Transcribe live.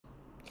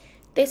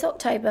This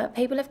October,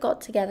 people have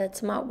got together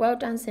to mark World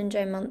Down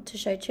Syndrome Month to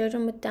show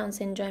children with Down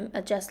syndrome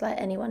are just like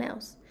anyone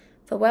else.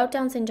 For World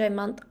Down Syndrome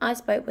Month, I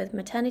spoke with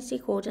maternity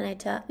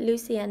coordinator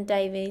Lucy N.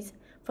 Davies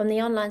from the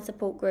online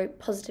support group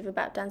Positive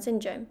About Down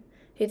Syndrome,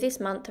 who this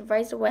month have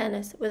raised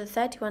awareness with a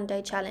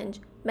 31-day challenge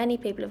many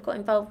people have got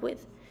involved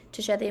with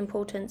to show the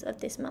importance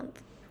of this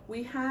month.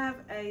 We have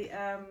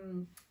a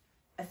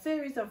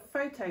series of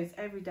photos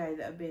every day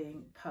that are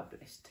being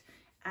published,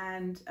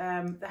 and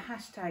the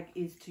hashtag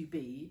is to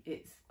be.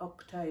 It's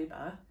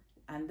October,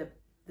 and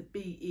the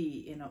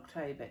BE in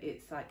October,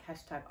 it's like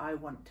hashtag I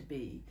want to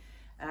be.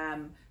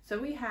 So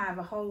we have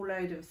a whole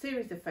load of a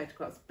series of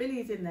photographs.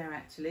 Billy's in there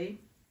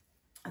actually.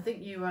 I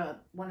think you were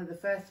one of the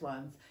first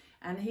ones,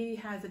 and he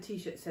has a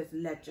t-shirt that says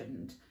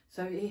legend.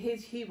 So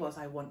he was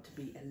I want to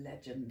be a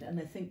legend, and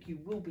I think you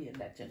will be a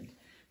legend.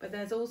 But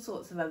there's all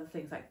sorts of other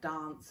things like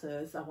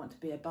dancers, I want to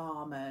be a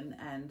barman,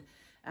 and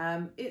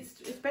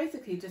it's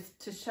basically just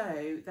to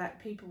show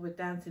that people with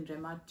Down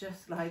syndrome are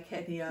just like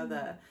any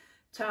other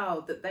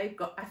child, that they've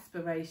got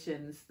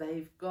aspirations,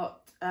 they've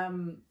got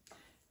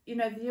you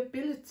know, the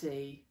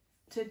ability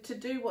to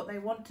do what they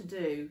want to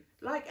do,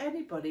 like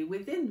anybody,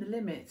 within the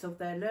limits of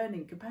their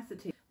learning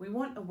capacity. We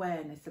want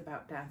awareness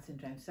about Down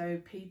syndrome so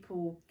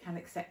people can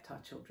accept our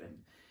children,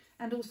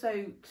 and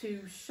also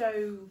to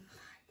show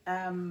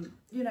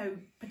you know,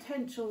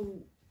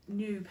 potential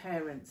new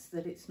parents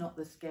that it's not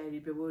the scary,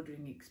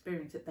 bewildering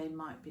experience that they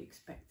might be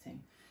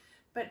expecting.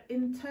 But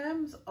in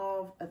terms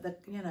of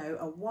you know,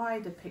 a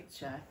wider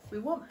picture, we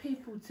want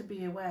people to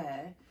be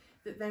aware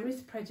that there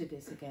is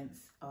prejudice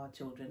against our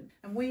children,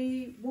 and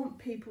we want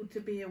people to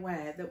be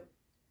aware that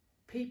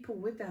people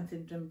with Down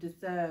syndrome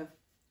deserve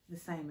the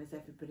same as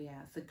everybody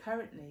else. So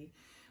currently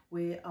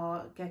we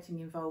are getting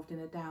involved in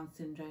a Down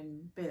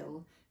syndrome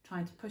bill,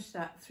 trying to push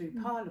that through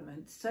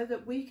Parliament so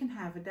that we can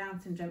have a Down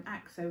syndrome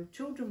Act, so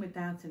children with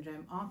Down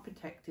syndrome are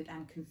protected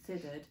and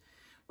considered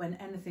when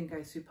anything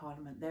goes through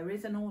Parliament. There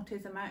is an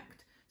Autism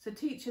Act, so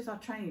teachers are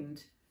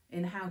trained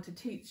in how to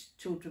teach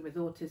children with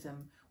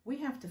autism. We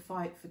have to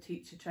fight for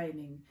teacher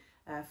training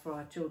for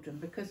our children,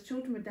 because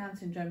children with Down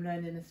syndrome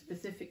learn in a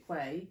specific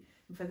way,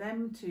 and for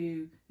them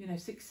to, you know,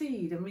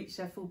 succeed and reach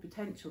their full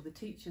potential, the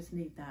teachers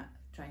need that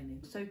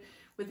training. So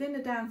within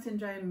the Down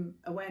Syndrome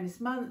Awareness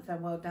Month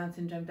and World Down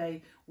Syndrome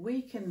Day,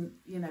 we can,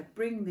 you know,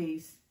 bring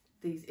these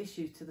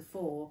issues to the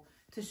fore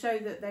to show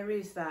that there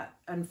is that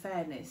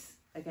unfairness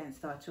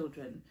against our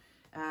children.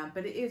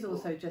 But it is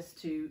also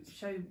just to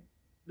show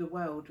the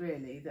world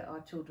really that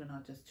our children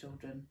are just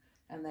children,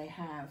 and they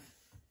have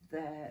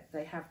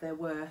their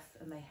worth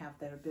and they have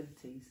their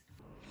abilities.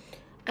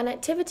 An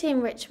activity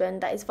in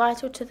Richmond that is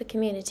vital to the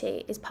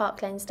community is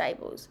Park Lane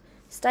Stables.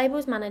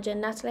 Stables manager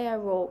Natalie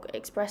O'Rourke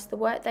expressed the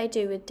work they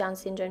do with Down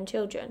syndrome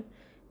children.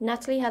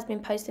 Natalie has been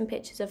posting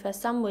pictures of her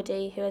son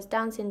Woody, who has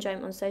Down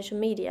syndrome, on social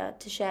media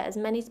to share as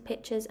many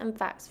pictures and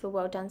facts for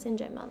World Down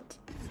Syndrome Month.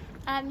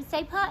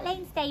 So Park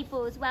Lane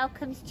Stables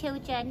welcomes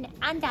children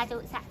and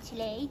adults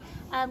actually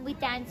with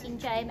Down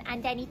syndrome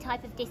and any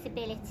type of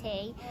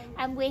disability,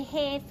 and we're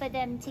here for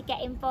them to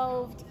get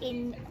involved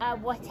in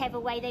whatever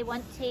way they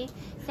want to.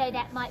 So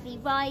that might be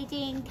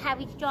riding,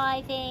 carriage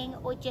driving,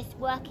 or just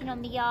working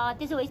on the yard.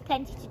 There's always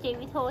plenty to do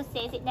with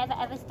horses, it never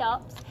ever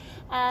stops.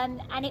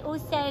 And it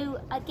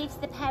also gives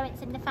the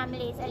parents and the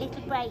families a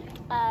little break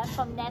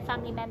from their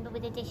family member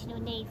with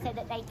additional needs, so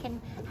that they can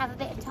have a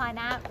bit of time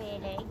out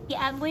really.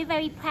 We're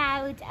very proud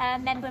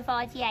member of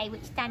RDA,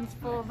 which stands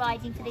for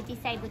Riding for the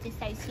Disabled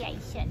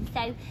Association.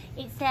 So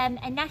it's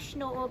a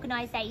national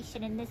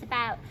organisation, and there's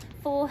about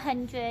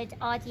 400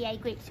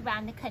 RDA groups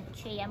around the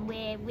country, and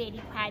we're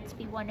really proud to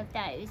be one of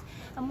those.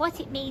 And what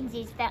it means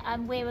is that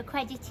we're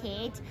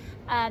accredited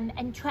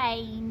and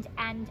trained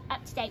and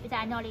up to date with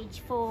our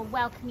knowledge for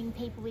welcoming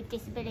people with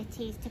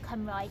disabilities to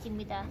come riding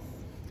with us.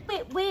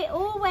 We're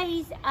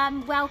always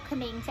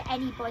welcoming to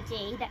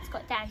anybody that's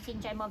got Down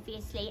syndrome,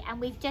 obviously,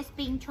 and we've just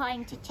been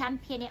trying to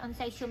champion it on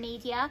social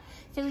media.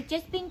 So we've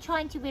just been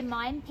trying to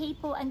remind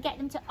people and get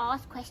them to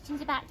ask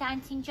questions about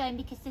Down syndrome,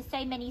 because there's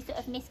so many sort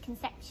of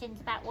misconceptions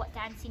about what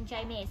Down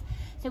syndrome is.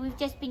 So we've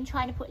just been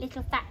trying to put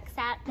little facts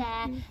out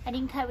there and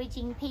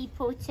encouraging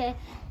people to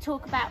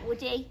talk about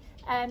Woody.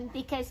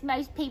 Because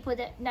most people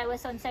that know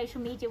us on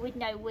social media would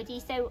know Woody,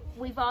 so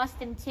we've asked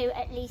them to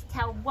at least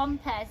tell one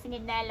person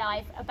in their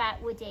life about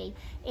Woody,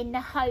 in the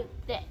hope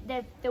that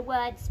the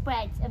word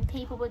spreads and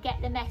people will get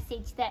the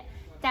message that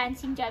Down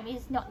syndrome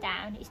is not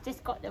down, it's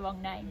just got the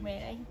wrong name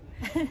really.